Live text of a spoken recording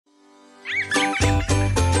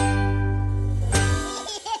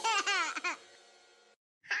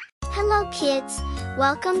kids,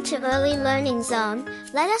 welcome to Early Learning Zone.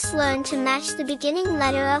 Let us learn to match the beginning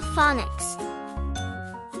letter of phonics.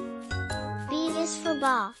 B is for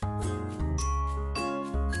ball.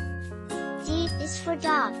 D is for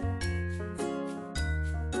dog.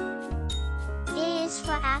 A is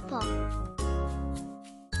for apple.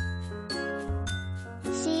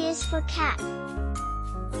 C is for cat.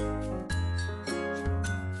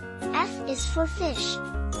 F is for fish.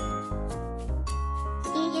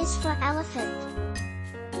 E is for elephant.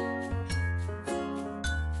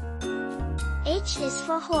 H is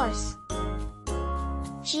for horse.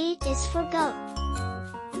 G is for goat.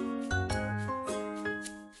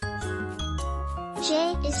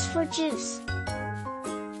 J is for juice.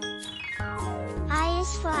 I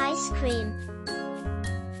is for ice cream.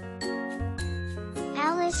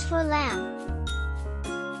 L is for lamb.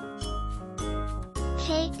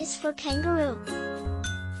 K is for kangaroo.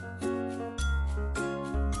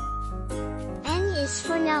 N is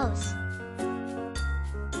for nose.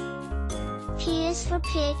 P is for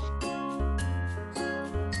pig.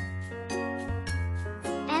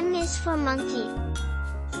 M is for monkey.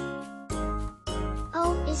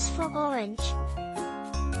 O is for orange.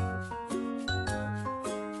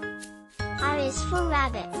 R is for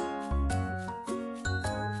rabbit.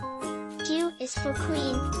 Q is for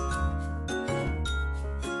queen.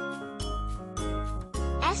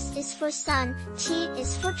 S is for sun, T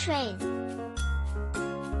is for train.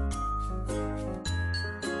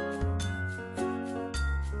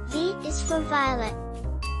 V is for violet.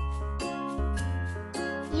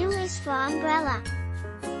 U is for umbrella.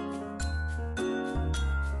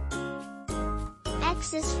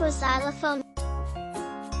 X is for xylophone.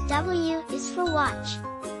 W is for watch.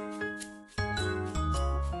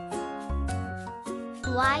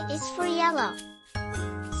 Y is for yellow.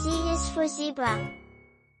 Z is for zebra.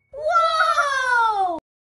 Whoa!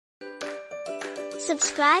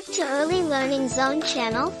 Subscribe to Early Learning Zone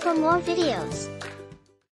channel for more videos.